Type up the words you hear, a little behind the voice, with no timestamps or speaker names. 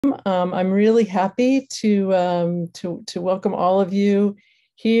I'm really happy to welcome all of you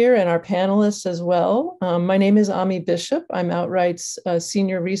here and our panelists as well. My name is Ami Bishop. I'm Outright's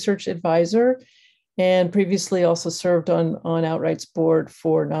Senior Research Advisor and previously also served on Outright's board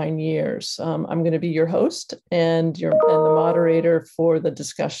for 9 years. I'm going to be your host and the moderator for the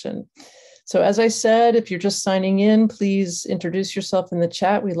discussion. So as I said, if you're just signing in, please introduce yourself in the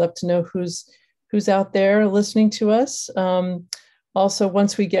chat. We'd love to know who's out there listening to us. Also,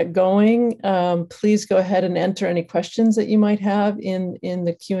 once we get going, please go ahead and enter any questions that you might have in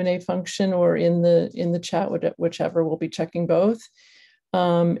the Q&A function or in the chat, whichever. We'll be checking both,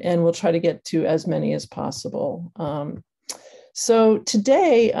 and we'll try to get to as many as possible. So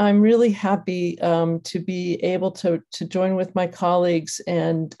today, I'm really happy to be able to join with my colleagues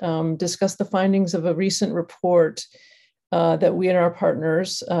and discuss the findings of a recent report that we and our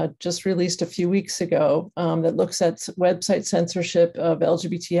partners just released a few weeks ago that looks at website censorship of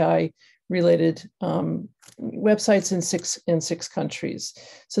LGBTI-related websites in six countries.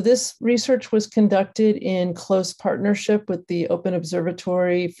 So this research was conducted in close partnership with the Open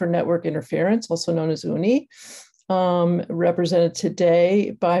Observatory for Network Interference, also known as UNI, represented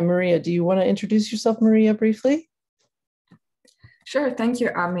today by Maria. Do you want to introduce yourself, Maria, briefly? Sure, thank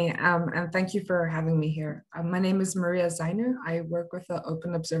you, Ami, and thank you for having me here. My name is Maria Zainu. I work with the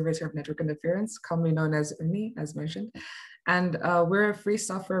Open Observatory of Network Interference, commonly known as UNI, as mentioned. And we're a free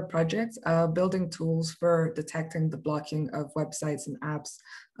software project building tools for detecting the blocking of websites and apps,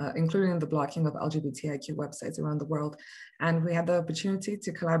 including the blocking of LGBTIQ websites around the world. And we had the opportunity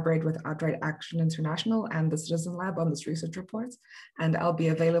to collaborate with Outright Action International and the Citizen Lab on this research report. And I'll be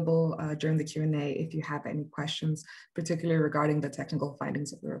available during the Q&A if you have any questions, particularly regarding the technical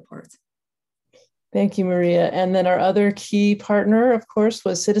findings of the report. Thank you, Maria. And then our other key partner, of course,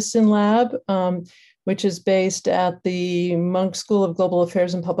 was Citizen Lab, which is based at the Munk School of Global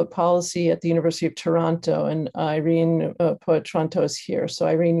Affairs and Public Policy at the University of Toronto. And Irene Poitranto is here. So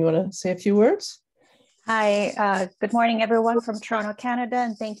Irene, you want to say a few words? Hi, good morning, everyone from Toronto, Canada.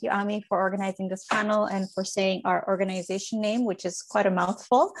 And thank you, Ami, for organizing this panel and for saying our organization name, which is quite a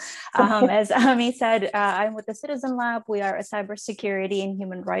mouthful. As Ami said, I'm with the Citizen Lab. We are a cybersecurity and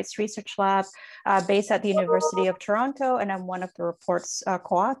human rights research lab based at the University of Toronto. And I'm one of the report's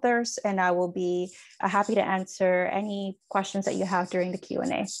co-authors. And I will be happy to answer any questions that you have during the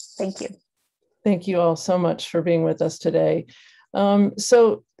Q&A. Thank you. Thank you all so much for being with us today.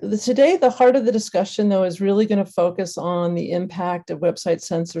 Today, the heart of the discussion, though, is really going to focus on the impact of website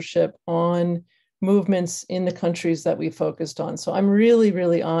censorship on movements in the countries that we focused on. So I'm really,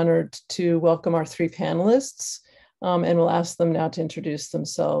 really honored to welcome our three panelists, and we'll ask them now to introduce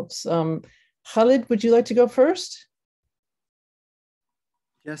themselves. Khalid, would you like to go first?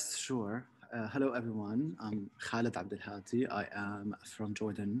 Yes, sure. Hello, everyone. I'm Khalid Abdel-Hadi. I am from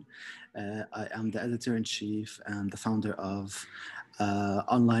Jordan. I am the editor-in-chief and the founder of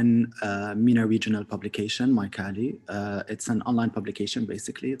online MENA regional publication, My.Kali. It's an online publication,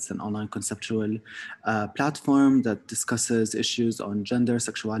 basically. It's an online conceptual platform that discusses issues on gender,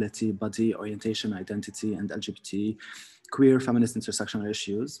 sexuality, body, orientation, identity, and LGBT, queer, feminist, intersectional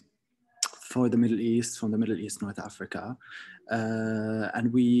issues for the Middle East, from the Middle East, North Africa.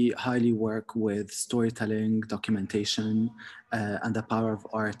 And we highly work with storytelling, documentation, and the power of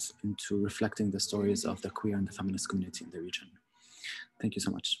art into reflecting the stories of the queer and the feminist community in the region. Thank you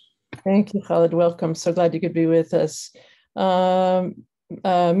so much. Thank you, Khalid. Welcome. So glad you could be with us. Misha,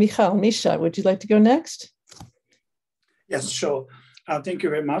 would you like to go next? Yes, sure. Thank you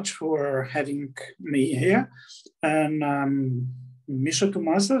very much for having me here. And Mikhail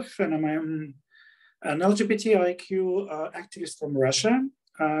Tumasov, and I'm an LGBTIQ activist from Russia.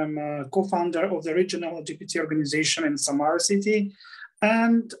 I'm a co-founder of the regional LGBT organization in Samara city,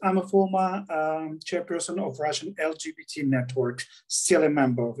 and I'm a former chairperson of Russian LGBT Network, still a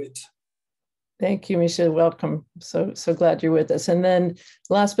member of it. Thank you, Misha. Welcome. So glad you're with us. And then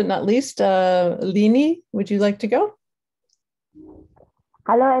last but not least, Lini, would you like to go?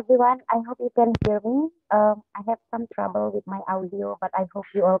 Hello, everyone. I hope you can hear me. I have some trouble with my audio, but I hope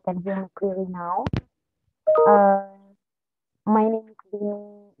you all can hear me clearly now. My name is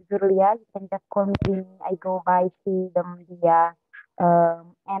Lini Zurlia. You can just call me Lini. I go by she, them, dia.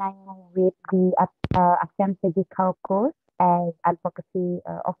 And I'm with the ASEAN SOGI Caucus as advocacy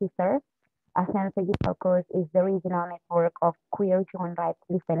officer. ASEAN SOGI Caucus is the regional network of queer human rights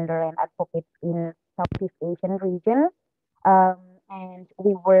defenders and advocates in Southeast Asian region. And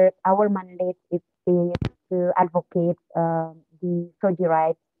our mandate is to advocate the SOGI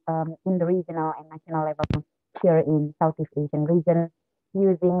rights in the regional and national level here in Southeast Asian region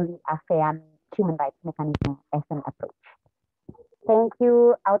using the ASEAN human rights mechanism as an approach. thank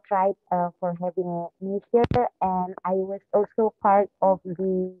you outright for having me here. And I was also part of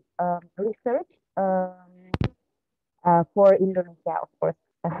the research for Indonesia, of course,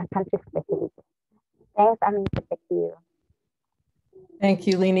 country specific. Thanks, Amin. Back to you. Thank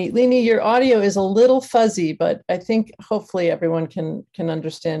you, Lini. Lini, your audio is a little fuzzy, but I think hopefully everyone can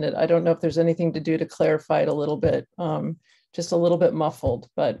understand it. I don't know if there's anything to do to clarify it a little bit, just a little bit muffled,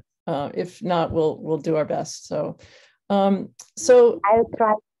 but if not, we'll do our best. So I'll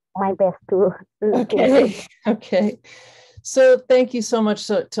try my best to. Okay, okay. So thank you so much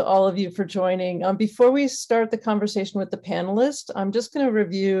to all of you for joining. Before we start the conversation with the panelists, I'm just going to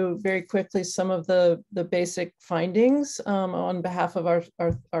review very quickly some of the basic findings on behalf of our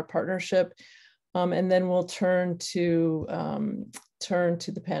partnership, and then we'll turn to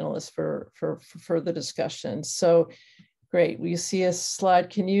the panelists for further discussion. So great, will you see a slide?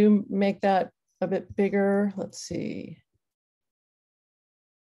 Can you make that a bit bigger? Let's see.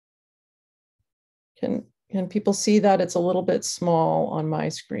 Can people see that? It's a little bit small on my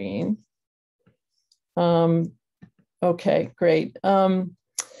screen. Okay, great.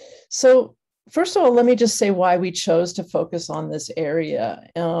 So first of all, let me just say why we chose to focus on this area.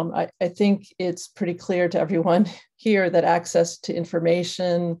 I think it's pretty clear to everyone here that access to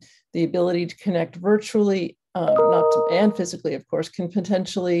information, the ability to connect virtually, and physically, of course, can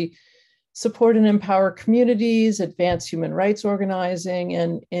potentially support and empower communities, advance human rights organizing,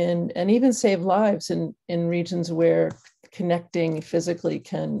 and even save lives in regions where connecting physically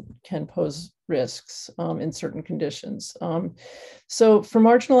can pose risks in certain conditions. So for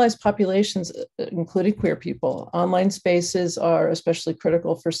marginalized populations, including queer people, online spaces are especially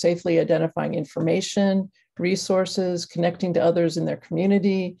critical for safely identifying information, resources, connecting to others in their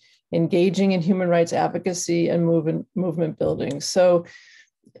community, engaging in human rights advocacy, and movement building. So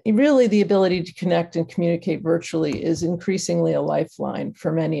really, the ability to connect and communicate virtually is increasingly a lifeline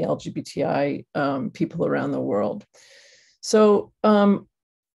for many LGBTI people around the world. So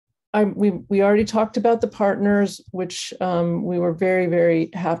we already talked about the partners, which we were very, very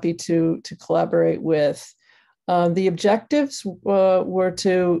happy to collaborate with. The objectives were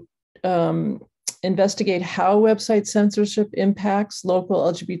to investigate how website censorship impacts local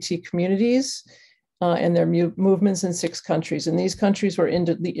LGBT communities and their movements in 6 countries. And these countries were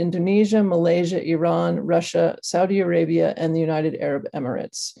Indonesia, Malaysia, Iran, Russia, Saudi Arabia, and the United Arab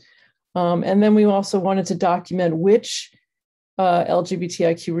Emirates. And then we also wanted to document which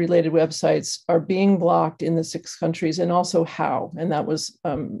LGBTIQ related websites are being blocked in the 6 countries, and also how. And that was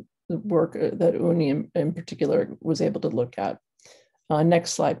the work that Uni in particular was able to look at.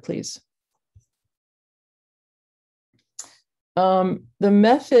 Next slide, please. The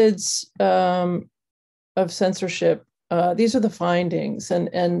methods of censorship, these are the findings, and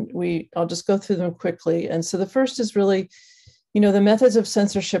I'll just go through them quickly. And so the first is really, the methods of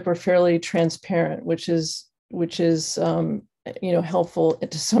censorship are fairly transparent, which is helpful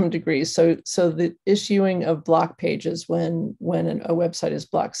to some degree. So the issuing of block pages when a website is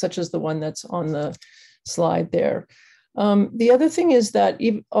blocked, such as the one that's on the slide there. The other thing is that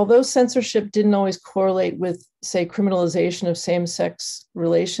although censorship didn't always correlate with, say, criminalization of same-sex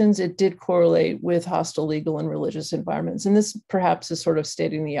relations, it did correlate with hostile legal and religious environments. And this perhaps is sort of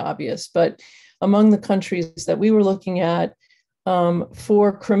stating the obvious, but among the countries that we were looking at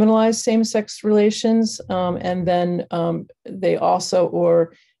for criminalized same-sex relations, and then they also,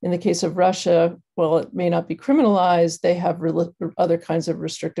 or in the case of Russia, well, it may not be criminalized, they have other kinds of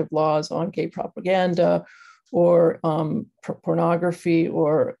restrictive laws on gay propaganda, or pornography,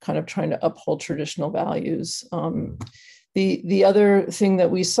 or kind of trying to uphold traditional values. The other thing that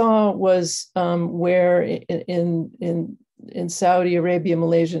we saw was where in Saudi Arabia,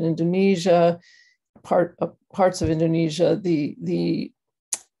 Malaysia, and Indonesia, parts of Indonesia, the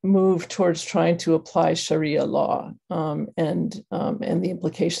move towards trying to apply Sharia law and the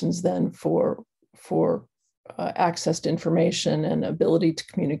implications then for access to information and ability to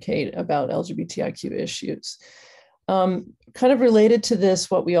communicate about LGBTIQ issues. Kind of related to this,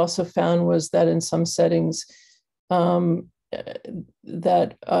 what we also found was that in some settings, that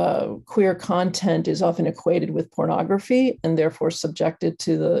queer content is often equated with pornography and therefore subjected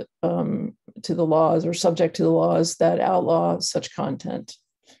to the laws, or subject to the laws that outlaw such content.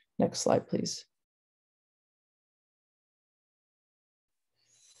 Next slide, please.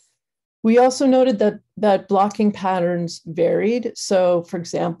 We also noted that blocking patterns varied. So, for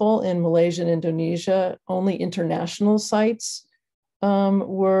example, in Malaysia and Indonesia, only international sites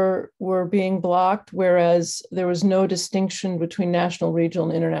were being blocked, whereas there was no distinction between national, regional,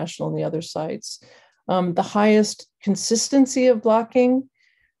 and international on the other sites. The highest consistency of blocking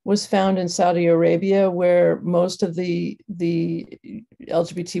was found in Saudi Arabia, where most of the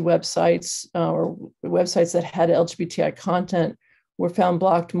LGBT websites or websites that had LGBTI content were found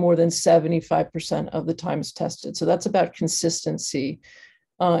blocked more than 75% of the times tested. So that's about consistency.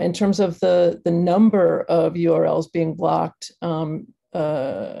 In terms of the number of URLs being blocked, I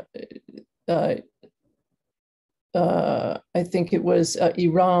think it was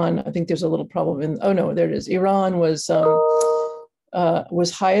Iran. I think there's a little problem in, oh no, there it is. Iran was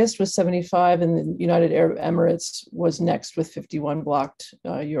highest with 75, and the United Arab Emirates was next with 51 blocked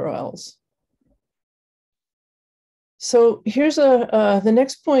URLs. So here's the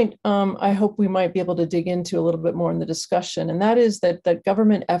next point I hope we might be able to dig into a little bit more in the discussion, and that is that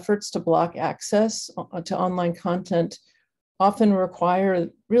government efforts to block access to online content often require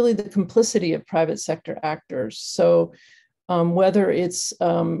really the complicity of private sector actors. So whether it's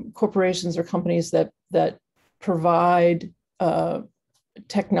corporations or companies that provide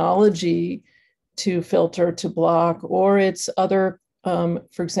technology to filter, to block, or it's other, for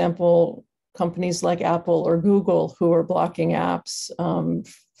example, companies like Apple or Google who are blocking apps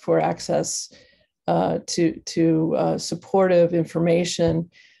for access to supportive information.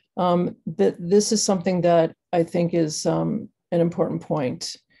 This is something that I think is an important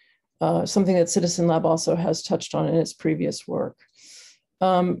point, something that Citizen Lab also has touched on in its previous work.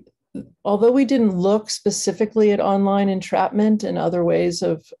 Although we didn't look specifically at online entrapment and other ways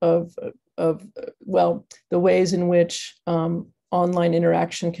of the ways in which online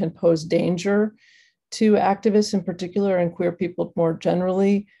interaction can pose danger to activists in particular and queer people more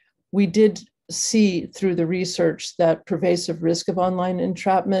generally, we did see through the research that pervasive risk of online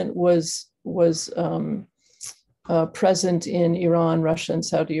entrapment was present in Iran, Russia, and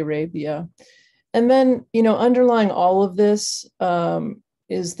Saudi Arabia. And then, underlying all of this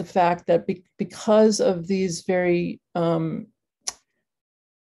is the fact that because of these very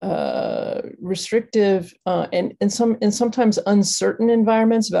restrictive and sometimes uncertain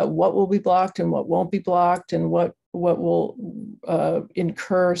environments about what will be blocked and what won't be blocked and what will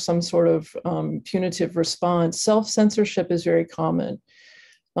incur some sort of punitive response, self-censorship is very common.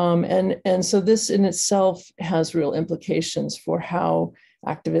 And so this in itself has real implications for how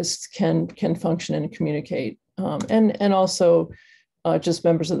activists can function and communicate, and also just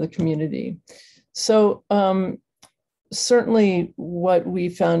members of the community. So certainly what we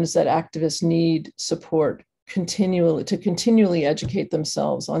found is that activists need support to continually educate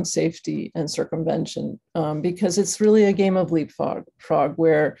themselves on safety and circumvention, because it's really a game of leapfrog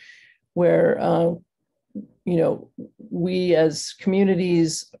where we as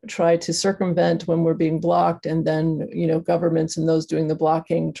communities try to circumvent when we're being blocked, and then governments and those doing the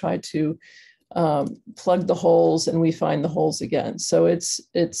blocking try to plug the holes, and we find the holes again. So it's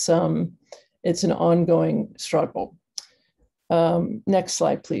an ongoing struggle. Next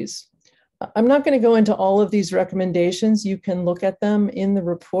slide, please. I'm not going to go into all of these recommendations. You can look at them in the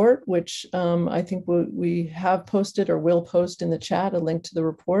report, which I think we have posted or will post in the chat, a link to the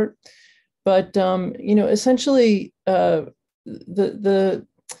report. But essentially, the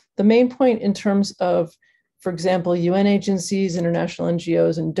main point in terms of, for example, UN agencies, international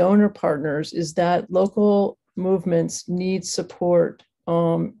NGOs, and donor partners is that local movements need support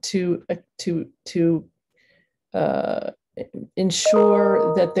to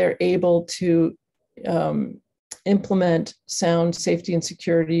ensure that they're able to implement sound safety and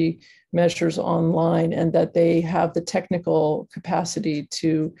security measures online, and that they have the technical capacity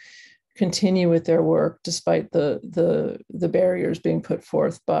to continue with their work despite the barriers being put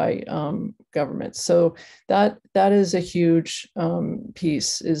forth by governments. So that is a huge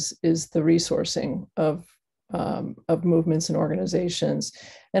piece, is the resourcing of movements and organizations.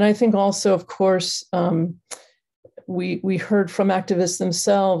 And I think also, of course, we heard from activists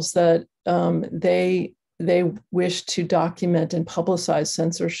themselves that they wish to document and publicize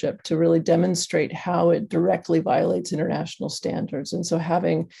censorship to really demonstrate how it directly violates international standards. And so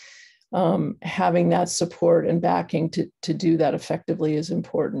having that support and backing to do that effectively is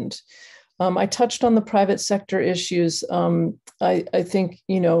important. I touched on the private sector issues. I think,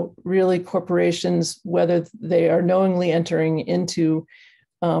 really corporations, whether they are knowingly entering into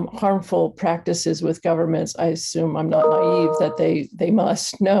harmful practices with governments, I assume, I'm not naive that they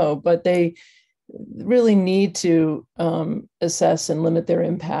must know, but they really need to assess and limit their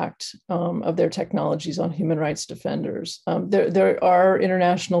impact of their technologies on human rights defenders. There are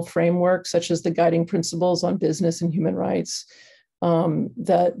international frameworks, such as the Guiding Principles on Business and Human Rights,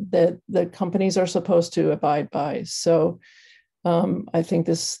 that companies are supposed to abide by. So I think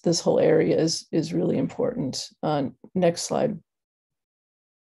this whole area is really important. Next slide.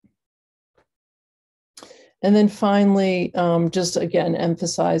 And then finally, just again,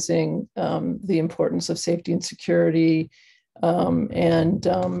 emphasizing the importance of safety and security and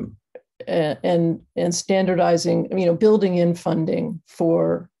standardizing, building in funding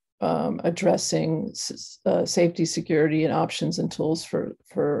for addressing safety, security, and options and tools for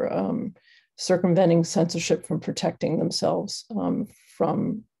circumventing censorship, from protecting themselves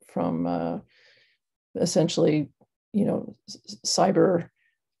from essentially, cyber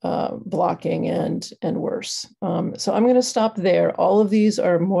blocking and worse. So I'm going to stop there. All of these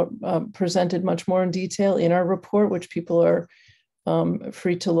are more presented much more in detail in our report, which people are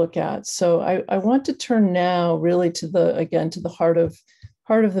free to look at. So I want to turn now really to the heart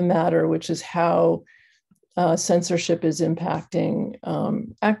of the matter, which is how censorship is impacting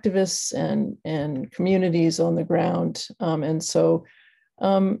activists and communities on the ground. And so,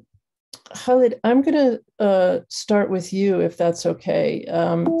 Khalid, I'm going to start with you, if that's okay.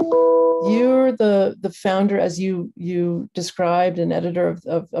 You're the founder, as you described, and editor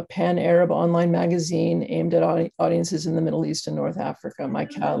of a pan-Arab online magazine aimed at audiences in the Middle East and North Africa,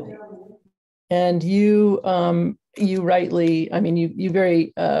 My.Kali. And you rightly, you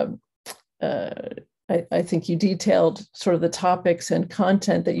very, I think you detailed sort of the topics and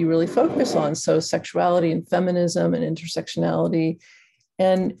content that you really focus on. So sexuality and feminism and intersectionality.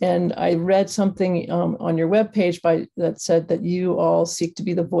 And I read something on your webpage that said that you all seek to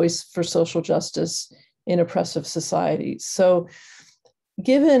be the voice for social justice in oppressive societies. So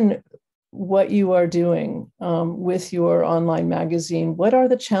given what you are doing with your online magazine, what are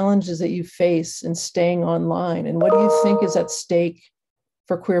the challenges that you face in staying online? And what do you think is at stake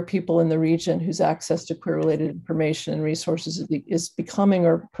for queer people in the region whose access to queer-related information and resources is becoming,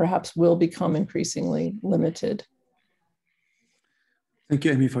 or perhaps will become, increasingly limited? Thank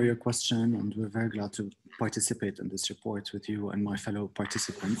you, Amy, for your question, and we're very glad to participate in this report with you and my fellow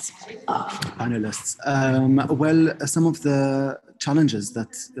participants, panelists. Well, some of the challenges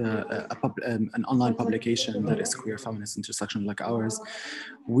that an online publication that is queer, feminist, intersectional like ours,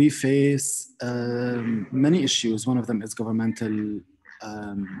 we face many issues. One of them is governmental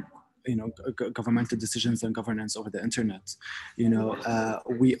governmental decisions and governance over the internet.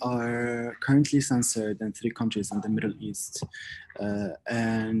 We are currently censored in 3 countries in the Middle East.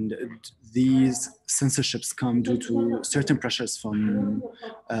 And these censorships come due to certain pressures from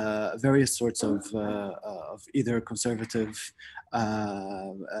various sorts of either conservative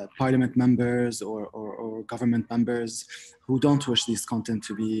parliament members or government members who don't wish this content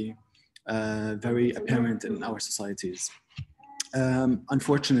to be very apparent in our societies.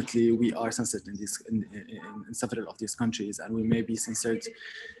 Unfortunately, we are censored in several of these countries, and we may be censored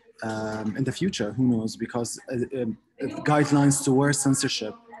in the future, who knows, because guidelines towards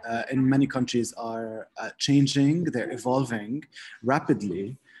censorship in many countries are changing, they're evolving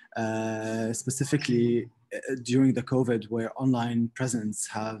rapidly, specifically during the COVID, where online presence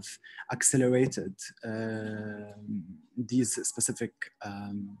have accelerated these specific,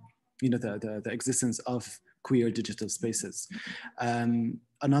 the existence of queer digital spaces.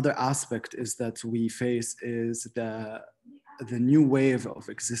 Another aspect is that we face is the new wave of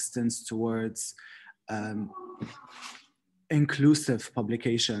existence towards inclusive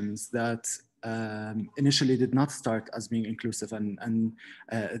publications that initially did not start as being inclusive and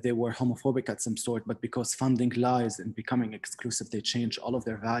they were homophobic at some sort, but because funding lies in becoming exclusive, they change all of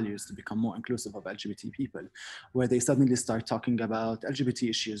their values to become more inclusive of LGBT people, where they suddenly start talking about LGBT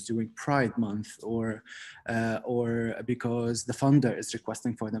issues during Pride Month, or because the funder is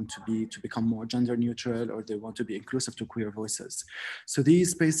requesting for them to become more gender neutral, or they want to be inclusive to queer voices. So these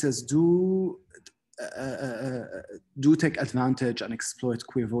spaces do take advantage and exploit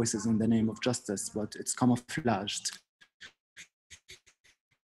queer voices in the name of justice, but it's camouflaged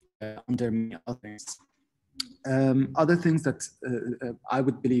under many other things. Other things that I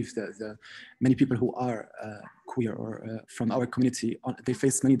would believe that many people who are queer or from our community, they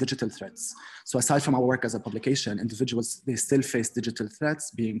face many digital threats. So aside from our work as a publication, individuals, they still face digital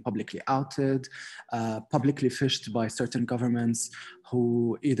threats, being publicly outed, publicly phished by certain governments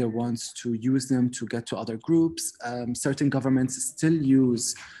who either wants to use them to get to other groups. Certain governments still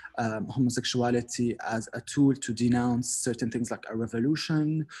use homosexuality as a tool to denounce certain things like a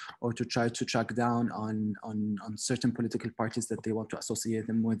revolution, or to try to track down on certain political parties that they want to associate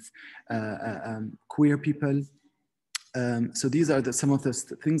them with queer people. So these are some of the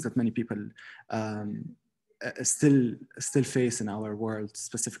things that many people still face in our world,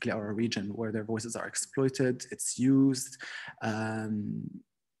 specifically our region, where their voices are exploited, it's used.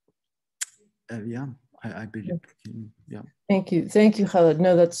 Yeah. I believe, yeah. Thank you, Khalid.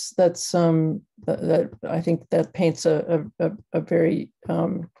 No, that's that I think that paints a very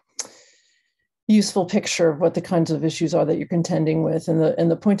useful picture of what the kinds of issues are that you're contending with.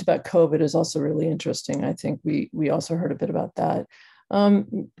 And the point about COVID is also really interesting. I think we also heard a bit about that.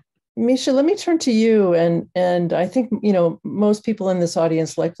 Misha, let me turn to you. And I think, most people in this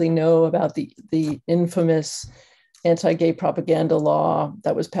audience likely know about the infamous anti-gay propaganda law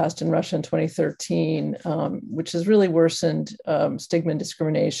that was passed in Russia in 2013, which has really worsened stigma and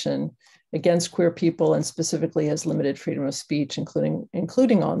discrimination against queer people, and specifically has limited freedom of speech,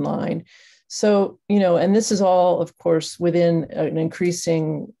 including online. So, and this is all, of course, within an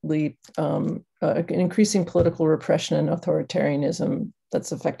increasing political repression and authoritarianism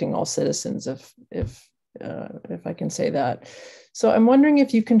that's affecting all citizens, if I can say that. So I'm wondering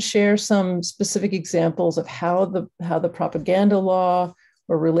if you can share some specific examples of how the propaganda law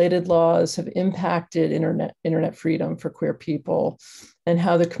or related laws have impacted internet freedom for queer people, and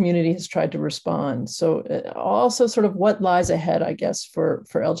how the community has tried to respond. So also sort of what lies ahead, I guess, for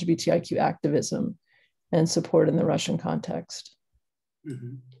LGBTIQ activism and support in the Russian context.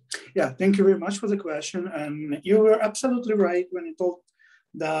 Mm-hmm. Yeah, thank you very much for the question. And you were absolutely right when you told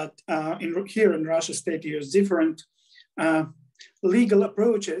that here in Russia, state use different legal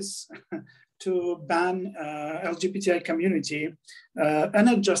approaches to ban LGBTI community, and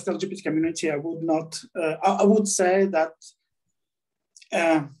not just LGBT community. I would say that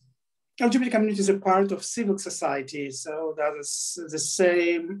LGBT community is a part of civil society, so that is the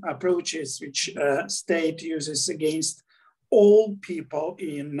same approaches which state uses against all people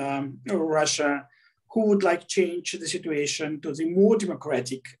in Russia who would like change the situation to the more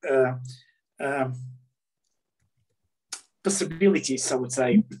democratic possibilities, I would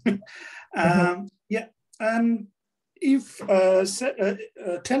say. Yeah, and if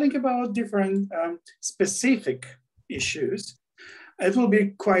telling about different specific issues, it will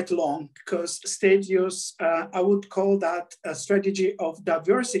be quite long because state use, I would call that a strategy of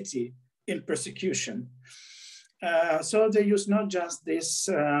diversity in persecution. So they use not just this,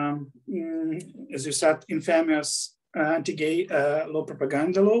 as you said, infamous anti-gay law,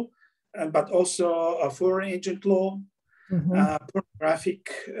 propaganda law, but also a foreign agent law, pornographic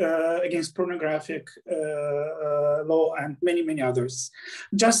against pornographic law, and many, many others.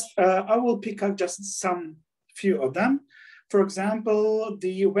 I will pick up just some few of them. For example,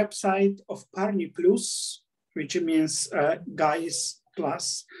 the website of Parni Plus, which means guys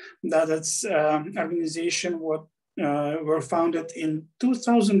plus, that's organization were founded in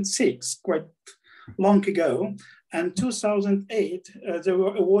 2006, quite long ago. And 2008, they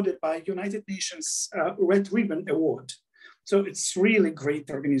were awarded by United Nations Red Ribbon Award. So it's really great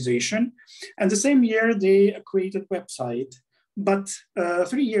organization. And the same year they created website, but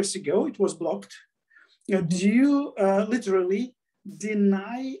 3 years ago it was blocked due literally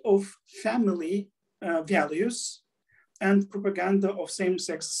deny of family values and propaganda of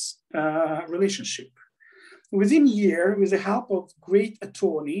same-sex relationship. Within a year, with the help of great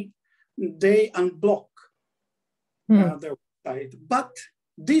attorney, they unblock their website. But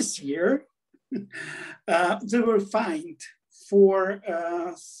this year, they were fined for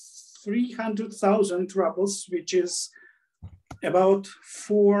 300,000 rubles, which is about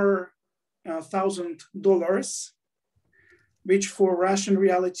 $4,000, which for Russian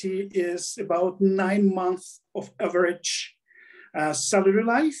reality is about 9 months of average salary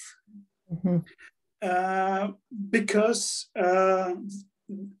life. Because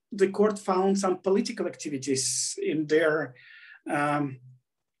the court found some political activities in their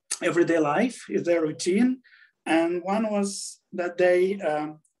everyday life, in their routine. And one was that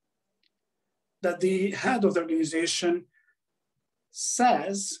that the head of the organization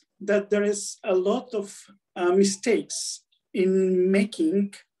says that there is a lot of mistakes in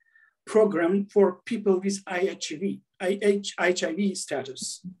making program for people with HIV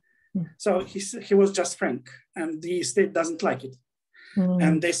status. So he was just frank, and the state doesn't like it.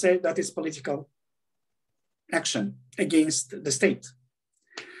 And they say that is political action against the state,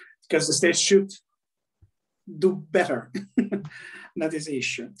 because the state should do better. That is the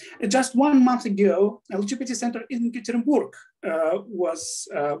issue. Just 1 month ago, LGBT center in Ekaterinburg was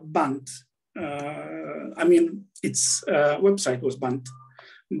banned. I mean, its website was banned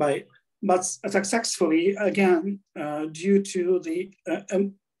but successfully, again, due to the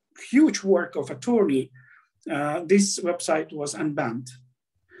huge work of attorney, this website was unbanned.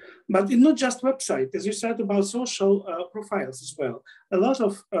 But it's not just website, as you said about social profiles as well. A lot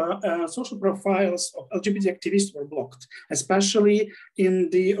of social profiles of LGBT activists were blocked, especially in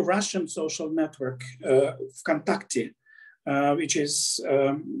the Russian social network, Vkontakte, which is,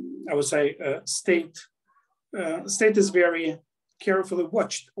 I would say, state is very carefully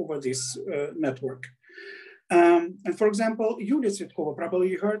watched over this network. And for example, Yulia Tsvetkova, probably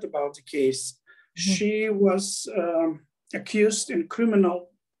you heard about the case. She was accused in criminal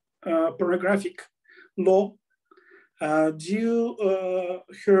pornographic law due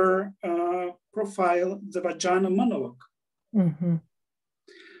her profile, The Vagina Monologue.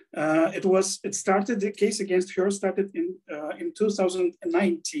 The case against her started in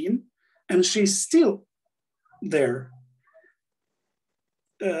 2019, and she's still there.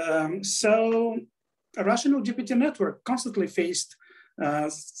 So a Russian LGBT network constantly faced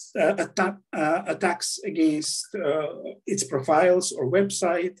attacks against its profiles or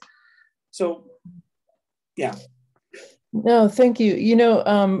website. So, yeah. No, thank you. You know,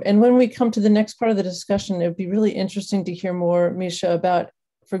 and when we come to the next part of the discussion, it would be really interesting to hear more, Misha, about,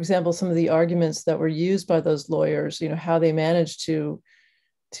 for example, some of the arguments that were used by those lawyers, you know, how they managed to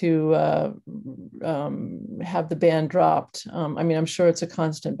have the ban dropped. I mean, I'm sure it's a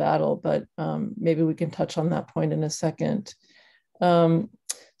constant battle, but maybe we can touch on that point in a second.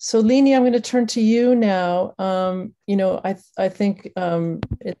 So Lini, I'm going to turn to you now. You know, I think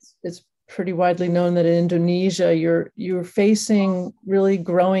it's pretty widely known that in Indonesia, you're facing really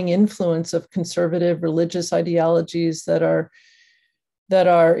growing influence of conservative religious ideologies that are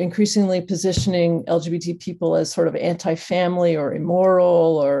increasingly positioning LGBT people as sort of anti-family or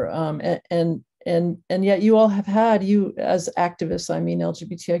immoral, or and yet you all have had, you as activists, I mean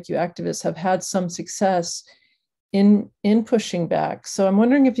LGBTIQ activists, have had some success in pushing back. So I'm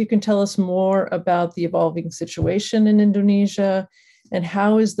wondering if you can tell us more about the evolving situation in Indonesia, and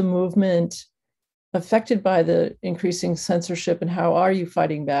how is the movement affected by the increasing censorship, and how are you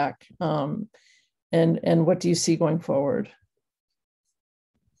fighting back, and what do you see going forward?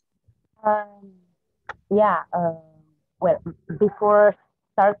 Well, before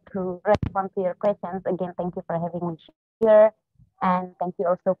start to respond to your questions, again, thank you for having me here, and thank you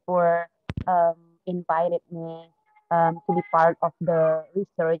also for invited me to be part of the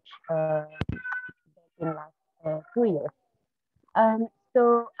research in last 2 years.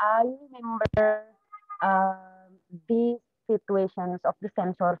 So I remember these situations of the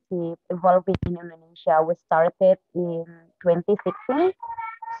censorship evolving in Indonesia was started in 2016.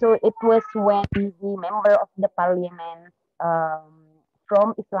 So it was when the member of the parliament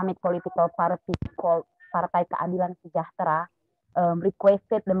from Islamic political party called Partai Keadilan Sejahtera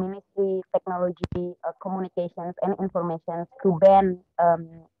requested the Ministry Technology, Communications and Information to ban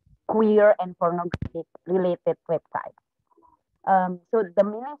queer and pornographic related websites. So the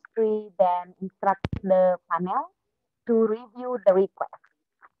ministry then instructed the panel to review the request.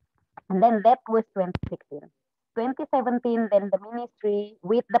 And then that was 2016. 2017, then the ministry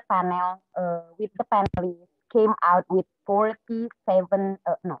with the panel, with the panelists, came out with 477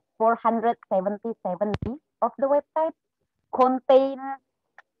 lists of the website contain.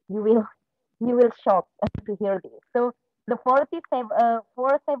 You will shock to hear this. So the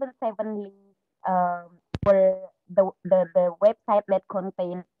 477 lists were the website that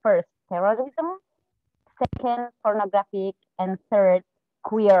contained first terrorism, second pornographic, and third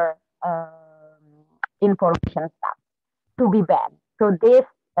queer information stuff to be banned. So these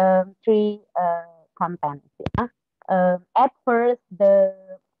three contents. Yeah? At first, the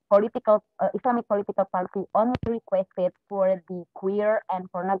Islamic political party only requested for the queer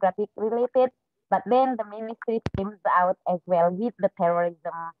and pornographic related, but then the ministry came out as well with the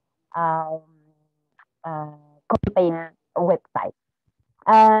terrorism contain website.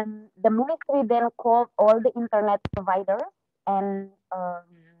 The ministry then called all the internet providers and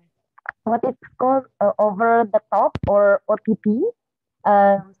what it's called over the top or OTT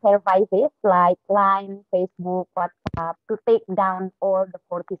services like Line, Facebook, WhatsApp to take down all the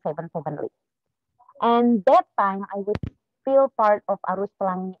 477 lists. And that time I was still part of Arus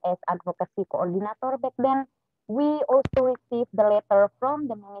Pelangi as advocacy coordinator back then. We also received the letter from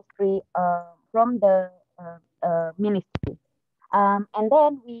the ministry, ministry. And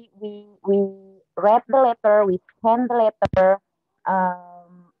then we read the letter, we scanned the letter,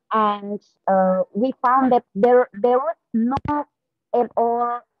 and we found that there was no at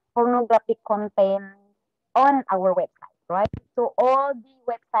all pornographic content on our website, right? So all the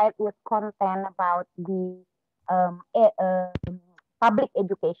website was content about the public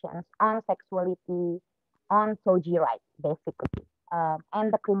education on sexuality, on SOGI rights, basically,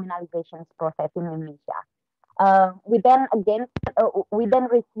 and the criminalization process in Indonesia. We then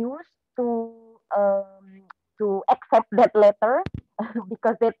refused to accept that letter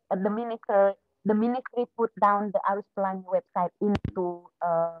because the ministry put down the Arus Pelangi website into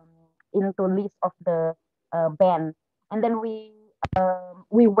list of the ban, and then we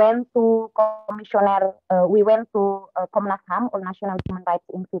went to Komnas HAM or National Human Rights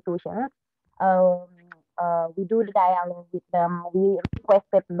Institutions we do the dialogue with them. We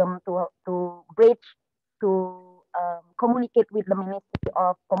requested them to bridge, to communicate with the Ministry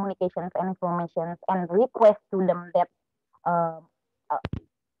of Communications and Information, and request to them that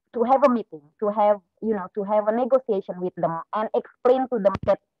to have a meeting, to have a negotiation with them, and explain to them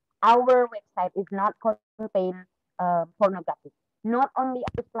that our website is not contain pornography. Not only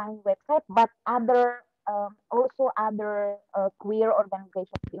our Islamic website, but also other queer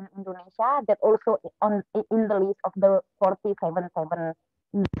organizations in Indonesia that also in the list of the 477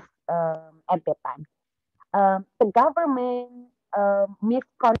 lists at that time. The government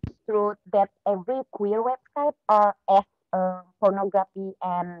misconstrued that every queer website as pornography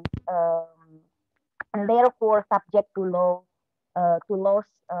and therefore subject to laws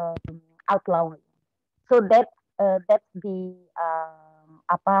outlawing. So that's the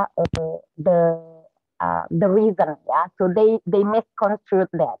the reason, yeah. So they misconstrued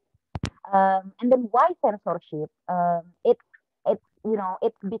that. And then why censorship? It's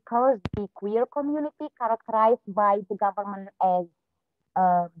because the queer community characterized by the government as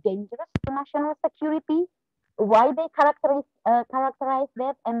dangerous to national security. Why they characterize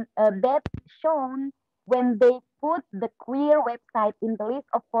that, and that's shown when they put the queer website in the list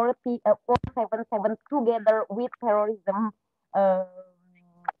of 477 together with terrorism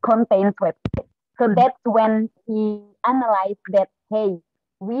contains websites. So that's when he analyzed that, hey,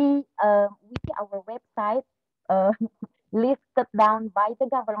 our website listed down by the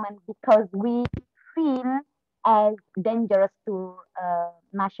government because we seen as dangerous to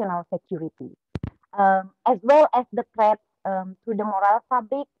national security, as well as the threat to the moral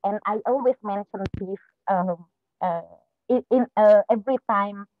fabric. And I always mention this in every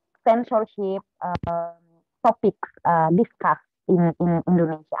time censorship topics discussed in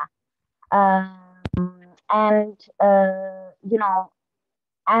Indonesia. And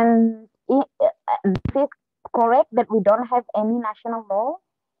this is correct that we don't have any national law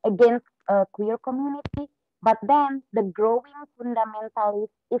against queer community, but then the growing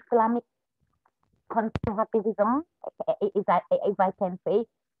fundamentalist Islamic conservatism, if I can say,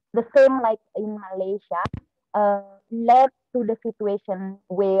 the same like in Malaysia, led to the situation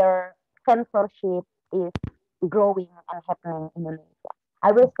where censorship is growing and happening in Indonesia.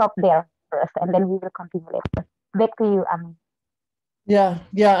 I will stop there first, and then we will continue later. Back to you, Ami. Yeah.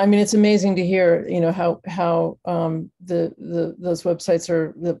 I mean, it's amazing to hear, how those websites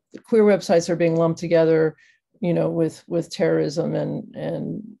the queer websites are being lumped together, with terrorism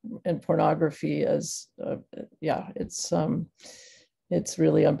and pornography as, it's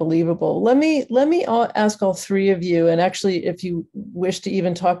really unbelievable. Let me ask all three of you, and actually, if you wish to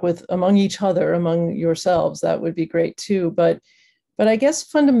even talk among each other, among yourselves, that would be great too. But I guess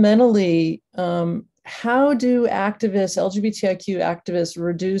fundamentally, how do LGBTIQ activists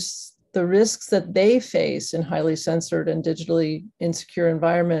reduce the risks that they face in highly censored and digitally insecure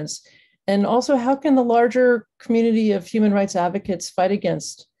environments? And also, how can the larger community of human rights advocates fight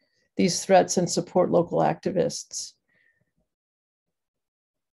against these threats and support local activists?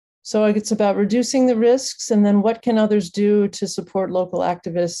 So it's about reducing the risks, and then what can others do to support local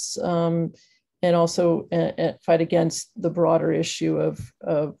activists and also fight against the broader issue of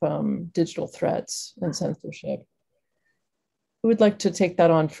digital threats and censorship? Who would like to take that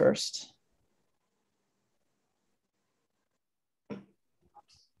on first?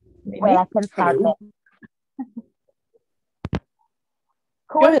 Maybe? Well, I can start. Who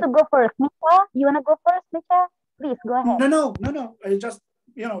wants to go first? Misha? You want to go first, Misha? Please, go ahead. No. I just,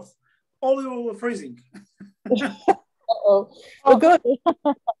 all you were freezing. Uh-oh. Well, go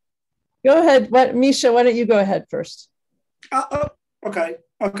ahead. Misha, why don't you go ahead first? Okay.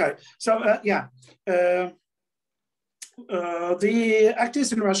 So, the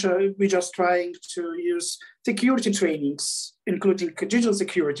activists in Russia, we're just trying to use security trainings, including digital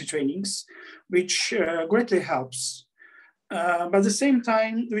security trainings, which greatly helps. But at the same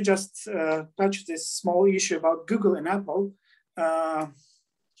time, we just touched this small issue about Google and Apple.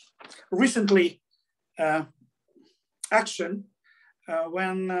 Recently, action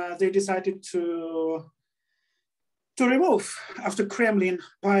when they decided to remove, after Kremlin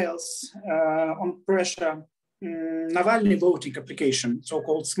piles on pressure, Navalny voting application,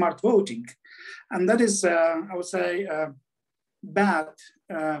 so-called smart voting. And that is, I would say, bad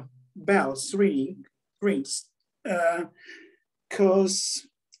bells rings, because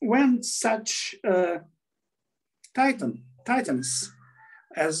when such titans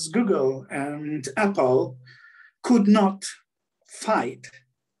as Google and Apple could not fight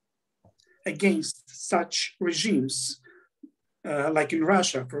against such regimes, like in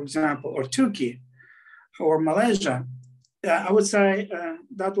Russia, for example, or Turkey, or Malaysia, I would say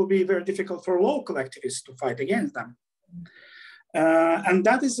that will be very difficult for local activists to fight against them. And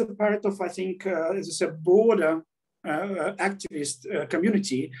that is a part of, I think, it's a broader activist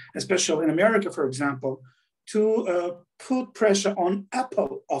community, especially in America, for example, to put pressure on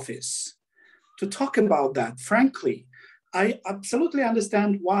Apple office to talk about that. Frankly, I absolutely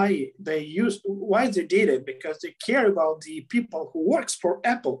understand why they did it, because they care about the people who works for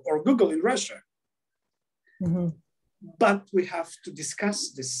Apple or Google in Russia. Mm-hmm. But we have to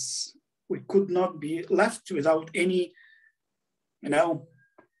discuss this. We could not be left without any,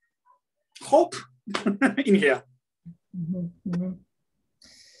 hope in here. Mm-hmm. Mm-hmm.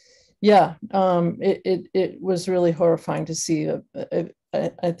 Yeah, it was really horrifying to see.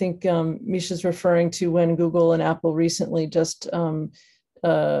 I think Misha's referring to when Google and Apple recently just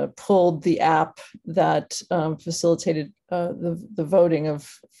pulled the app that facilitated the voting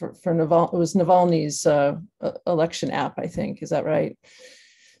for Navalny. It was Navalny's election app, I think. Is that right?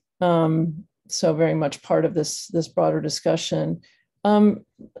 So very much part of this broader discussion.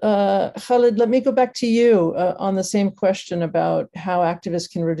 Khalid, let me go back to you on the same question about how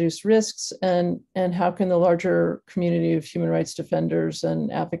activists can reduce risks and how can the larger community of human rights defenders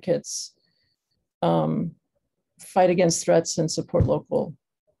and advocates fight against threats and support local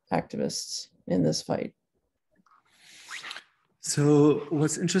activists in this fight. So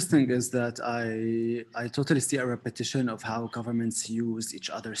what's interesting is that I totally see a repetition of how governments use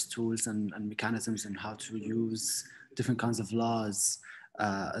each other's tools and mechanisms and how to use different kinds of laws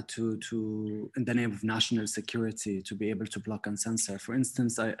in the name of national security to be able to block and censor. For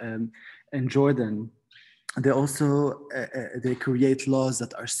instance, in Jordan, they also they create laws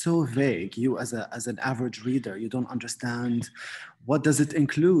that are so vague. You as an average reader, you don't understand what does it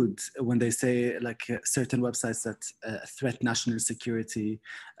include when they say like certain websites that threat national security,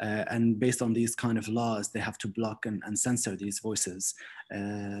 and based on these kind of laws, they have to block and censor these voices.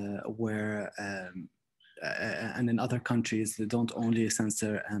 And in other countries, they don't only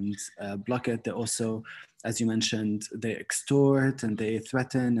censor and block it, they also, as you mentioned, they extort and they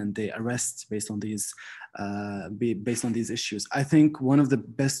threaten and they arrest based on these issues. I think one of the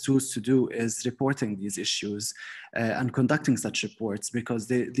best tools to do is reporting these issues and conducting such reports, because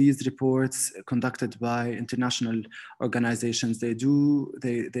these reports conducted by international organizations, they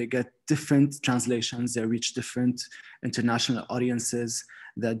get different translations, they reach different international audiences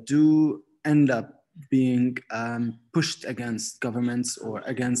that do end up being pushed against governments or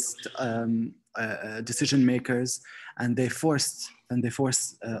against decision makers, and they force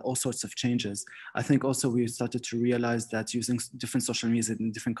all sorts of changes. I think also we started to realize that using different social media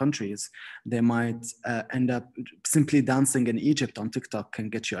in different countries, they might end up simply dancing in Egypt on TikTok can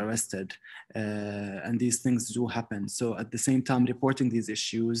get you arrested, and these things do happen. So at the same time, reporting these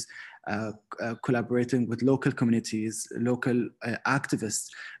issues, collaborating with local communities, local activists,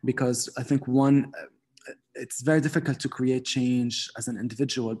 because I think it's very difficult to create change as an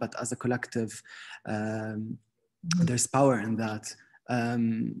individual, but as a collective, there's power in that.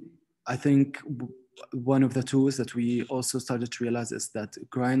 I think one of the tools that we also started to realize is that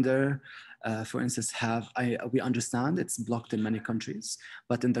Grindr, for instance, we understand it's blocked in many countries,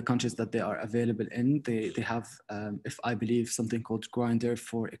 but in the countries that they are available in, they have, if I believe, something called Grindr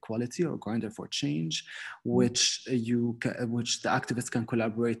for Equality or Grindr for Change, which the activists can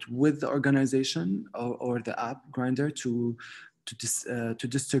collaborate with the organization or the app Grindr to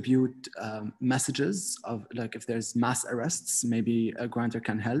distribute messages of, like, if there's mass arrests, maybe a Grindr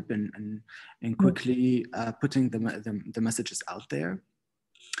can help in quickly putting the messages out there.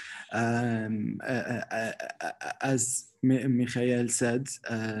 As Mikhail said,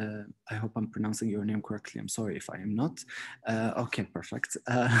 I hope I'm pronouncing your name correctly. I'm sorry if I am not. Okay, perfect.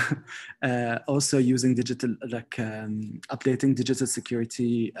 Also using digital, updating digital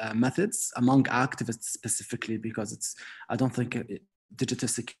security methods among activists specifically, because I don't think digital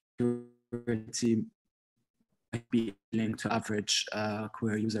security might be linked to average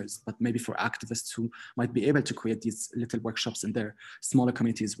queer users, but maybe for activists who might be able to create these little workshops in their smaller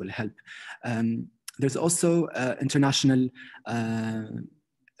communities will help. There's also international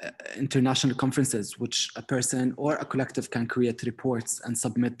conferences, which a person or a collective can create reports and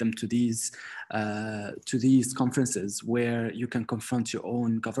submit them to these conferences, where you can confront your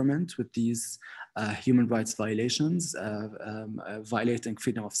own government with these human rights violations, violating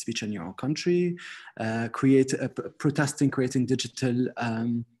freedom of speech in your own country, protesting, creating digital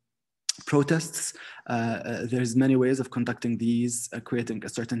protests. There's many ways of conducting these, creating a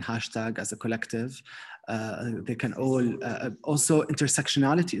certain hashtag as a collective. They can all, also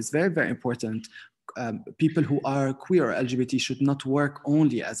intersectionality is very, very important. people who are queer or LGBT should not work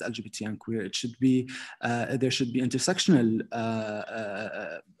only as LGBT and queer. It should be, there should be intersectional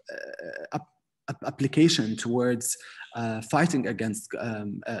application towards fighting against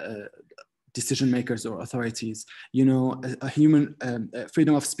decision makers or authorities. You know, a human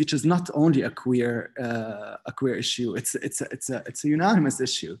freedom of speech is not only a queer issue. It's a unanimous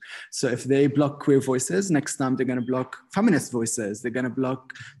issue. So if they block queer voices, next time they're going to block feminist voices. They're going to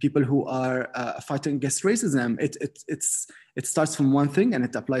block people who are fighting against racism. It starts from one thing and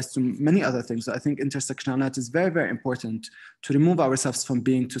it applies to many other things. So I think intersectionality is very, very important to remove ourselves from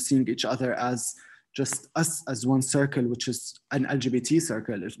seeing each other as just us as one circle, which is an LGBT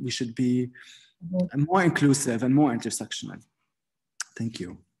circle. We should be more inclusive and more intersectional. Thank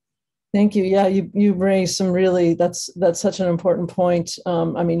you. Thank you. Yeah, you raised some really, that's such an important point.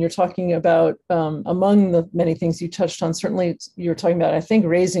 I mean, you're talking about, among the many things you touched on, certainly you're talking about, I think,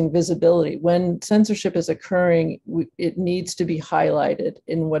 raising visibility. When censorship is occurring, it needs to be highlighted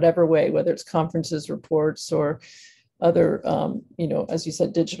in whatever way, whether it's conferences, reports, or other, you know, as you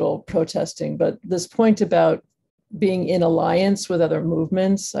said, digital protesting. But this point about being in alliance with other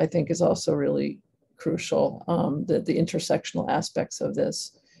movements, I think, is also really crucial, the intersectional aspects of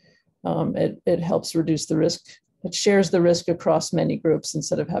this. It helps reduce the risk. It shares the risk across many groups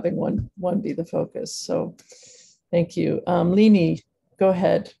instead of having one be the focus. So thank you. Lini, go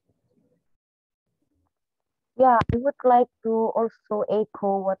ahead. Yeah, I would like to also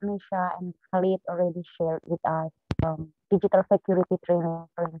echo what Misha and Khalid already shared with us. Digital security training,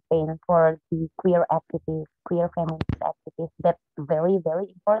 for instance, for the queer activists, queer feminist activists, that's very, very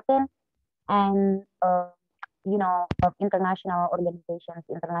important. And, you know, international organizations,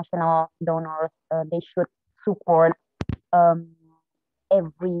 international donors, they should support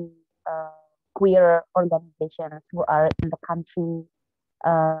every queer organizations who are in the country,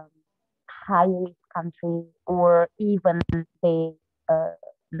 high-risk country, or even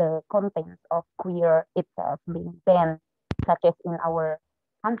the contents of queer itself being banned, such as in our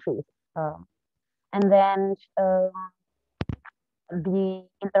countries. And then the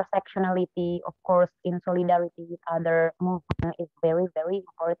intersectionality, of course, in solidarity with other movements is very, very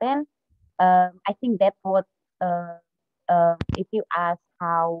important. I think that's what, if you ask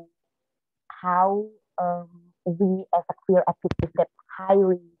how we as a queer activists that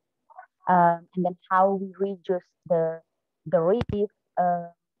highly, and then how we reduce the risk,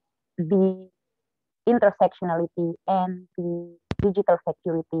 the intersectionality and the digital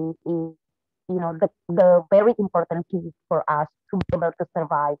security is, you know, the very important key for us to be able to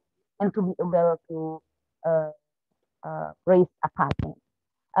survive and to be able to raise a country.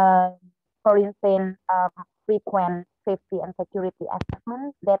 For instance, frequent safety and security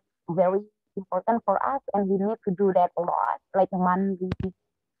assessment, that's very important for us, and we need to do that a lot, like monthly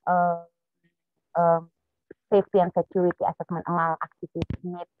safety and security assessment among activists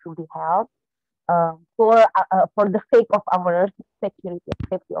need to be held for the sake of our security and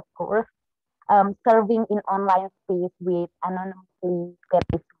safety, of course. Serving in online space with anonymously, that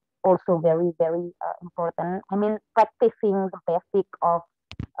is also very, very important. I mean, practicing the basic of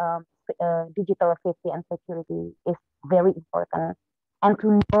digital safety and security is very important. And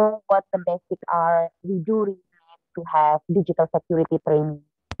to know what the basics are, we do really need to have digital security training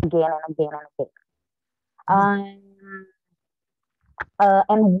again and again and again.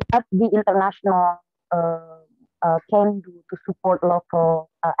 And what the international can do to support local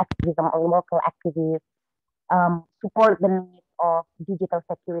activism or local activists, support the need of digital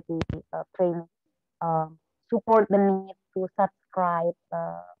security training, support the need to subscribe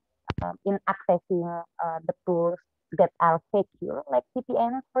in accessing the tools that are secure, like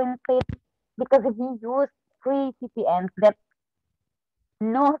VPNs, for instance, because if we use free VPNs, that's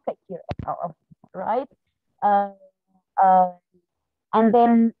no secure at all, right? And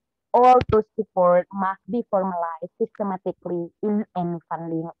then all those support must be formalized systematically in any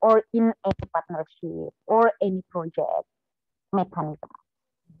funding or in any partnership or any project mechanism.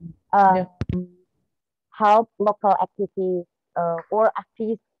 Help local activities or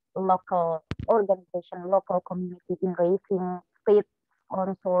assist local organization, local community in raising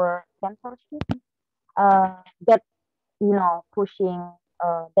state-sponsored censorship that, you know, pushing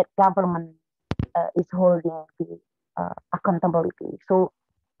that government is holding the accountability. So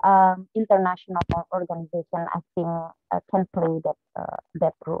international organization, I think, can play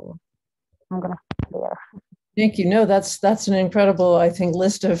that role. I'm gonna stop there. Thank you. No, that's an incredible, I think,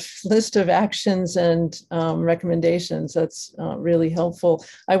 list of actions and recommendations. That's really helpful.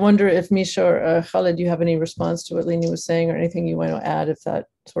 I wonder if Misha or Khalid, do you have any response to what Lini was saying, or anything you want to add? If that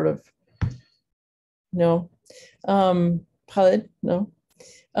sort of, no, Khalid, no.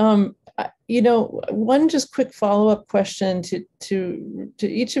 one just quick follow-up question to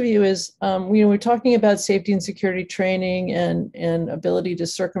each of you is, we're talking about safety and security training and ability to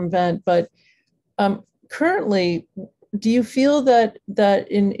circumvent, but currently, do you feel that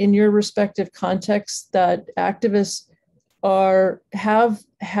in your respective contexts that activists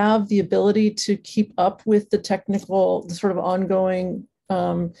have the ability to keep up with the sort of ongoing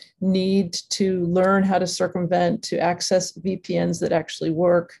need to learn how to circumvent, to access VPNs that actually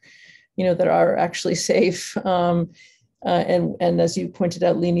work, that are actually safe? And as you pointed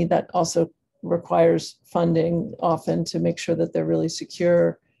out, Lini, that also requires funding often to make sure that they're really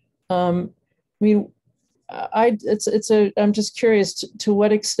secure. I'm just curious, to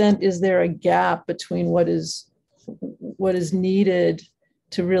what extent is there a gap between what is needed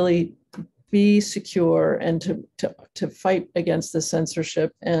to really be secure and to fight against the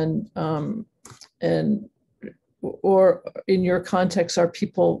censorship, or in your context, are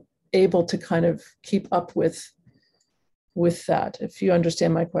people able to kind of keep up with that, if you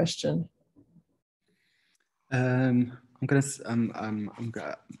understand my question?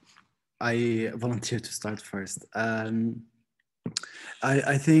 I volunteer to start first.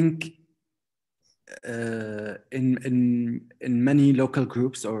 I think in many local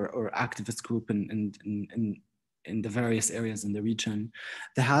groups or activist group in the various areas in the region,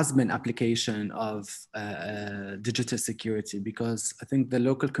 there has been application of digital security, because I think the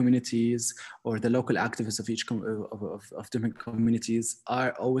local communities or the local activists of each of different communities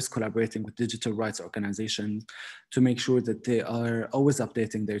are always collaborating with digital rights organizations to make sure that they are always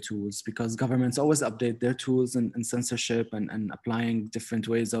updating their tools, because governments always update their tools and censorship and applying different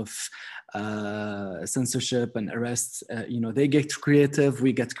ways of censorship and arrests. They get creative,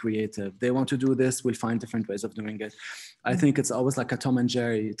 we get creative. They want to do this, we'll find different ways of doing it. I think it's always like a Tom and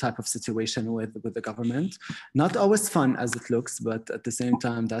Jerry type of situation with the government. Not always fun as it looks, but at the same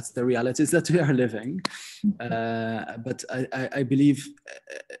time, that's the realities that we are living. But I believe,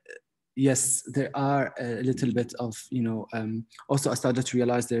 yes, there are a little bit of, also I started to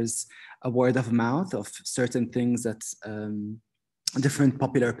realize there's a word of mouth of certain things that different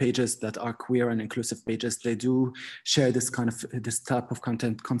popular pages that are queer and inclusive pages, they do share this type of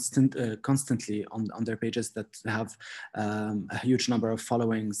content constantly on their pages, that have a huge number of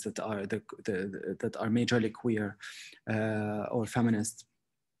followings that are that are majorly queer or feminist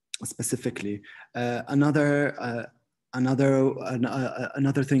specifically. Another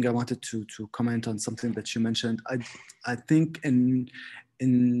thing I wanted to comment on, something that you mentioned. I think in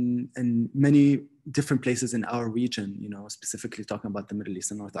many different places in our region, specifically talking about the Middle East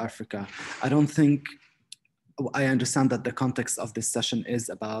and North Africa, I understand that the context of this session is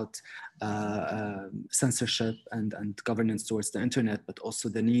about censorship and governance towards the internet, but also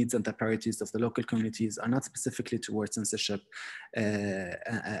the needs and the priorities of the local communities are not specifically towards censorship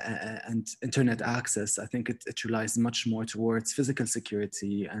and internet access. I think it relies much more towards physical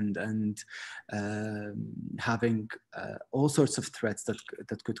security and having all sorts of threats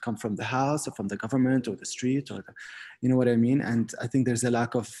that could come from the house or from the government or the street, or you know what I mean? And I think there's a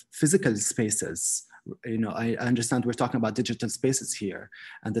lack of physical spaces. I understand we're talking about digital spaces here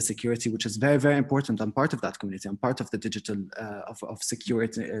and the security, which is very, very important. I'm part of that community. I'm part of the digital, of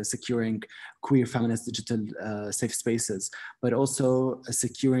security, securing queer feminist digital safe spaces, but also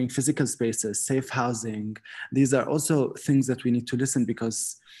securing physical spaces, safe housing. These are also things that we need to listen,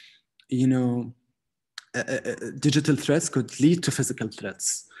 because, digital threats could lead to physical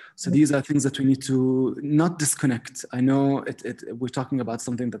threats. So these are things that we need to not disconnect. I know we're talking about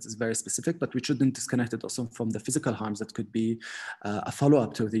something that is very specific, but we shouldn't disconnect it also from the physical harms that could be a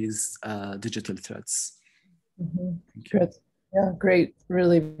follow-up to these digital threats. Good. Yeah, great.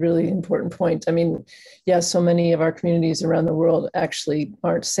 Really, really important point. I mean, yeah, so many of our communities around the world actually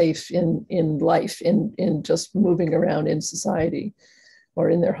aren't safe in life, in just moving around in society, or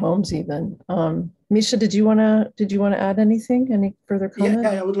in their homes even. Misha, did you want to add anything? Any further comment?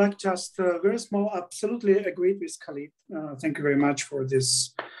 Yeah, I would like just very small. Absolutely agreed with Khalid. Thank you very much for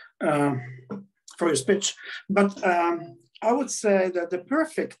this, for your speech. But I would say that the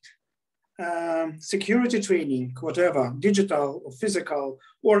perfect security training, whatever, digital or physical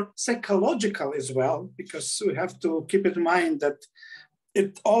or psychological as well, because we have to keep in mind that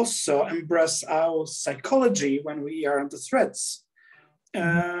it also embraces our psychology when we are under threats.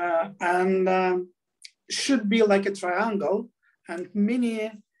 And should be like a triangle, and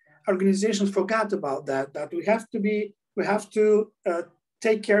many organizations forgot about that we have to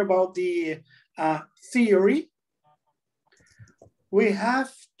take care about the theory. We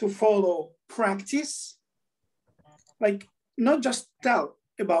have to follow practice, like not just tell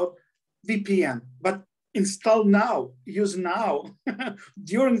about VPN, but install now, use now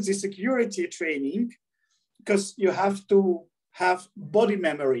during the security training, because you have to have body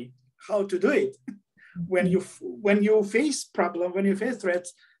memory, how to do it. When you face problem, when you face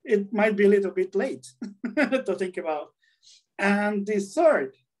threats, it might be a little bit late to think about. And the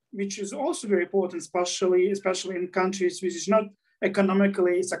third, which is also very important, especially in countries which is not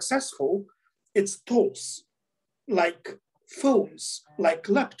economically successful, it's tools like phones, like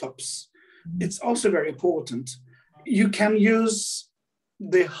laptops. It's also very important. You can use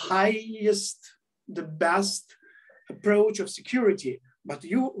the highest, the best approach of security, but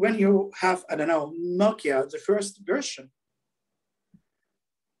when you have, I don't know, Nokia, the first version,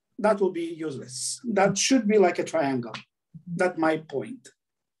 that will be useless. That should be like a triangle. That's my point.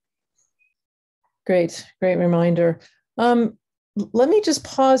 Great reminder. Let me just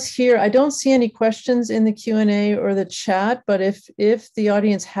pause here. I don't see any questions in the Q&A or the chat, but if the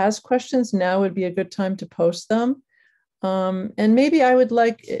audience has questions, now would be a good time to post them. And maybe I would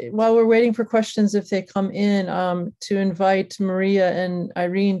like, while we're waiting for questions, if they come in, to invite Maria and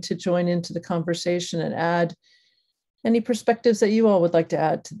Irene to join into the conversation and add any perspectives that you all would like to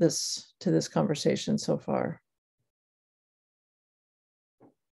add to this conversation so far.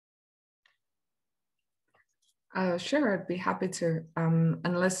 Sure, I'd be happy to,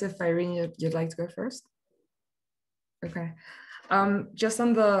 unless if Irene, you'd like to go first. Okay. Just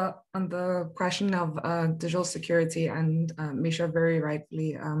on the question of digital security, and Misha very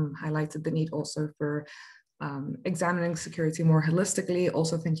rightly highlighted the need also for examining security more holistically,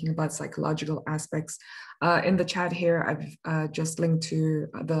 also thinking about psychological aspects. In the chat here, I've just linked to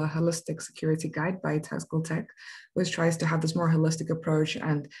the Holistic Security Guide by Textile Tech, which tries to have this more holistic approach,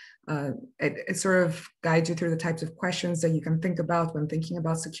 and it sort of guides you through the types of questions that you can think about when thinking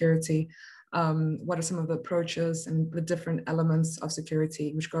about security. What are some of the approaches and the different elements of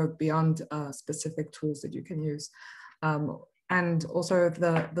security which go beyond specific tools that you can use. And also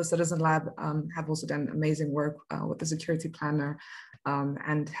the Citizen Lab have also done amazing work with the security planner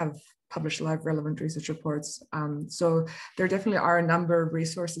and have published a lot of relevant research reports. So there definitely are a number of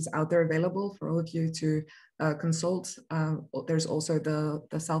resources out there available for all of you to consult. There's also the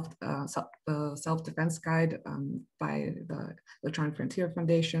self-defense guide by the Electronic Frontier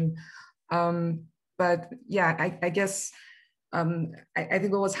Foundation. But yeah, I guess I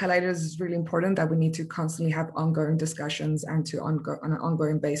think what was highlighted is really important, that we need to constantly have ongoing discussions and to on an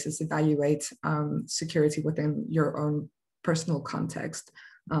ongoing basis evaluate security within your own personal context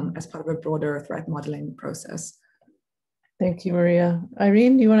as part of a broader threat modeling process. Thank you, Maria.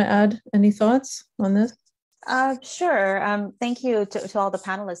 Irene, do you want to add any thoughts on this? Sure. Thank you to all the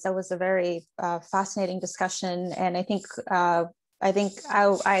panelists. That was a very fascinating discussion, and I think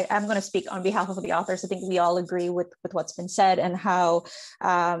I'm going to speak on behalf of the authors. I think we all agree with what's been said, and how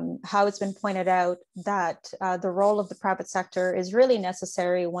it's been pointed out that the role of the private sector is really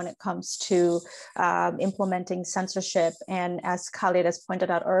necessary when it comes to implementing censorship. And as Khalid has pointed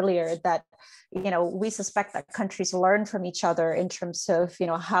out earlier, that we suspect that countries learn from each other in terms of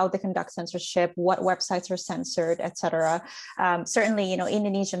how they conduct censorship, what websites are censored, etc. Certainly,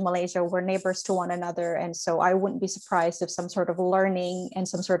 Indonesia and Malaysia were neighbors to one another, and so I wouldn't be surprised if some sort of learning and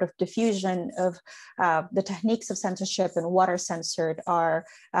some sort of diffusion of the techniques of censorship and what are censored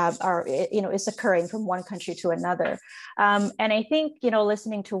is occurring from one country to another. And I think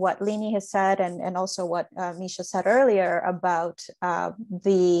listening to what Lini has said and also what Misha said earlier about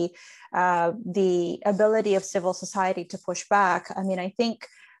the ability of civil society to push back. I mean, I think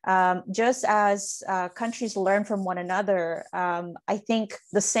just as countries learn from one another, I think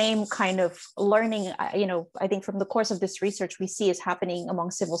the same kind of learning, I think from the course of this research we see is happening among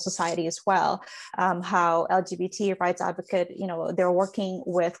civil society as well. How LGBT rights advocate, they're working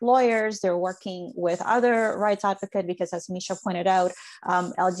with lawyers, they're working with other rights advocates, because as Misha pointed out,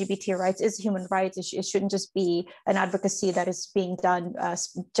 LGBT rights is human rights. It shouldn't just be an advocacy that is being done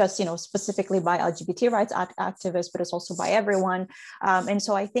just specifically by LGBT rights activists, but it's also by everyone. And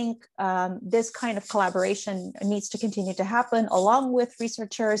so I think this kind of collaboration needs to continue to happen along with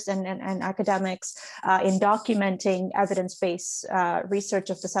researchers and academics in documenting evidence-based research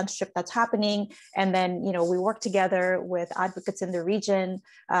of the censorship that's happening. And then, we work together with advocates in the region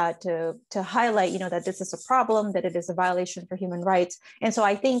to highlight, that this is a problem, that it is a violation for human rights. And so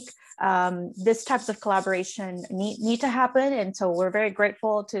I think this types of collaboration need to happen. And so we're very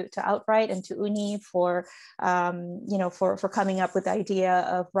grateful to Outright and to UNI for, for coming up with the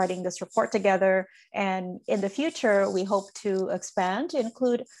idea of writing this report together. And in the future, we hope to expand to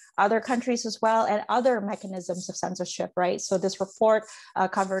include other countries as well and other mechanisms of censorship, right? So this report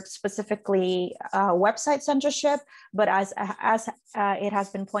covered specifically website censorship, but as it has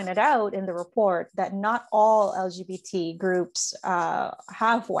been pointed out in the report, that not all LGBT groups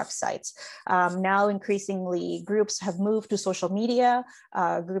have websites. Now, increasingly, groups have moved to social media.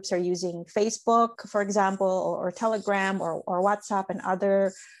 Groups are using Facebook, for example, or Telegram or WhatsApp and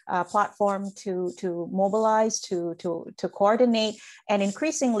other platform to mobilize, to coordinate. And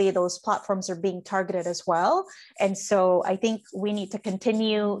increasingly, those platforms are being targeted as well. And so I think we need to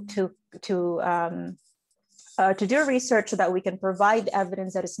continue to do research so that we can provide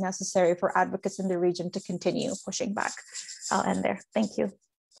evidence that is necessary for advocates in the region to continue pushing back. I'll end there. Thank you.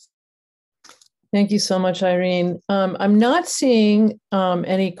 Thank you so much, Irene. I'm not seeing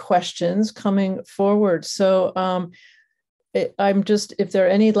any questions coming forward. So I'm just, if there are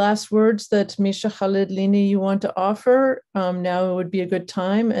any last words that Misha, Khalid, Lini, you want to offer, now would be a good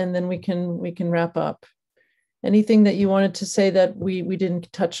time, and then we can wrap up. Anything that you wanted to say that we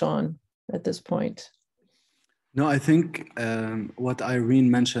didn't touch on at this point? No, I think what Irene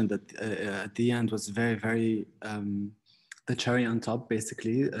mentioned at the end was very, very the cherry on top,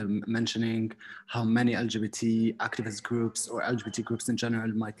 basically, mentioning how many LGBT activist groups or LGBT groups in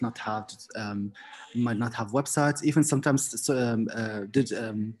general might not have websites, even sometimes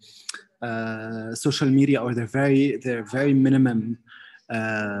social media, or they're very minimum.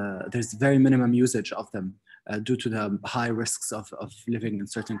 There's very minimum usage of them due to the high risks of living in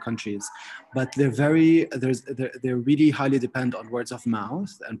certain countries, but they really highly depend on words of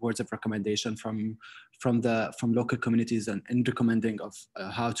mouth and words of recommendation from local communities, and in recommending of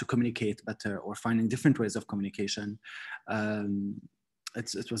how to communicate better or finding different ways of communication.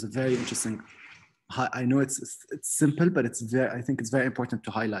 It was a very interesting. I know it's simple, but I think it's very important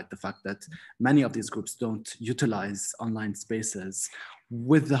to highlight the fact that many of these groups don't utilize online spaces.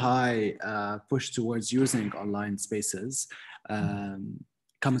 With the high push towards using online spaces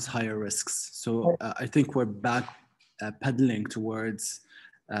comes higher risks. So I think we're back pedaling towards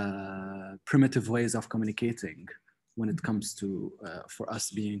primitive ways of communicating when it comes to for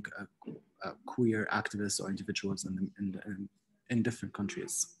us being queer activists or individuals in different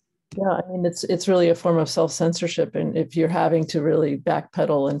countries. Yeah, I mean, it's really a form of self-censorship, and if you're having to really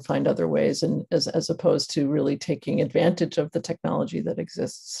backpedal and find other ways, and as opposed to really taking advantage of the technology that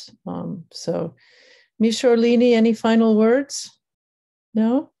exists. So, Misha or Lini, any final words?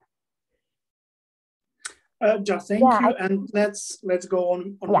 No. Just thank you, and let's go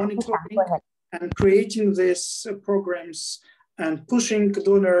on monitoring and creating these programs and pushing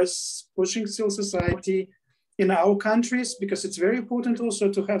donors, pushing civil society in our countries, because it's very important also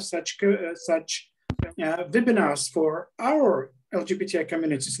to have such webinars for our LGBTI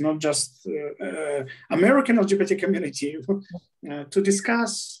communities, not just American LGBT community, to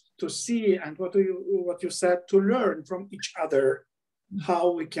discuss, to see, and what you said, to learn from each other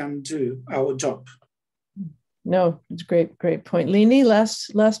how we can do our job. No, it's great point. Lini,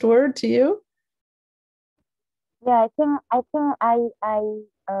 last word to you. Yeah, I think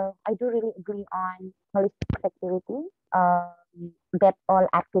I do really agree on holistic security. That all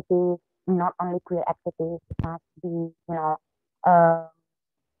activities, not only queer activities, must be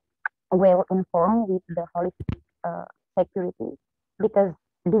well informed with the holistic security, because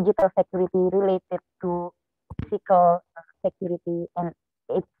digital security related to physical security, and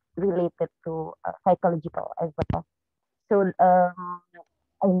it's related to psychological as well. So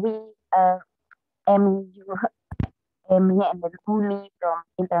we Amy and then Uni from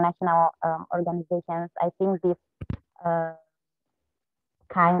international organizations, I think this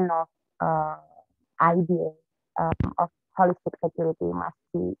kind of ideas of holistic security must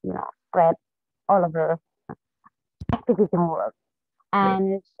be, spread all over activism world.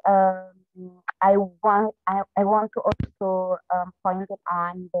 And I want to also point it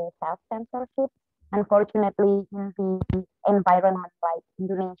on the self-censorship. Unfortunately, in the environment like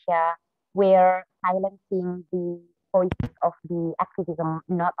Indonesia, where silencing the voices of the activism,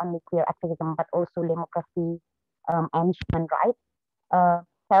 not only queer activism, but also democracy and human rights,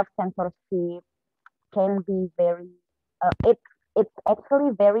 self-censorship can be very, it's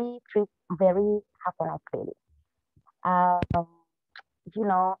actually very, how can I say it?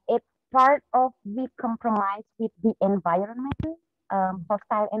 It's part of the compromise with the environment,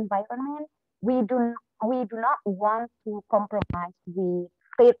 hostile environment. We do not want to compromise with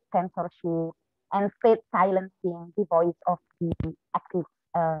state censorship and state silencing the voice of the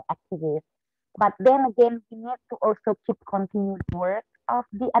activists. But then again, we need to also keep continued work of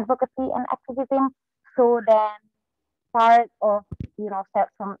the advocacy and activism, so then part of,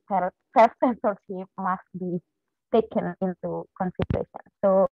 self-censorship must be taken into consideration.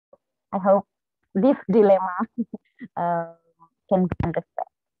 So I hope this dilemma can be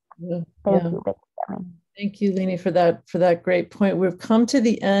understood. Thank you. Thank you, Lini, for that great point. We've come to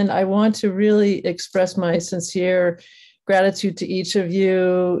the end. I want to really express my sincere gratitude to each of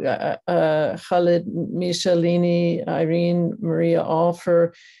you, Khalid, Misha, Lini, Irene, Maria, all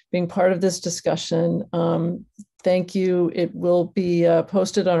for being part of this discussion. Thank you. It will be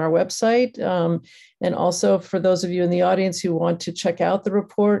posted on our website. And also for those of you in the audience who want to check out the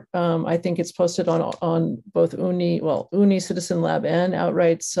report, I think it's posted on both UNI Citizen Lab and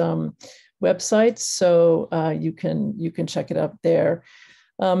Outright's websites. So you can check it out there.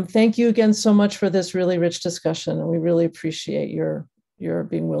 Thank you again so much for this really rich discussion. And we really appreciate your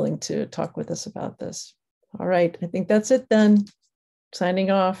being willing to talk with us about this. All right, I think that's it then.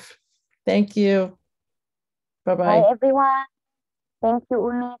 Signing off. Thank you. Bye-bye. Bye, everyone. Thank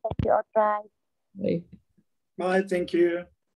you, Uni. Thank you, Outright. Bye. Bye. Thank you.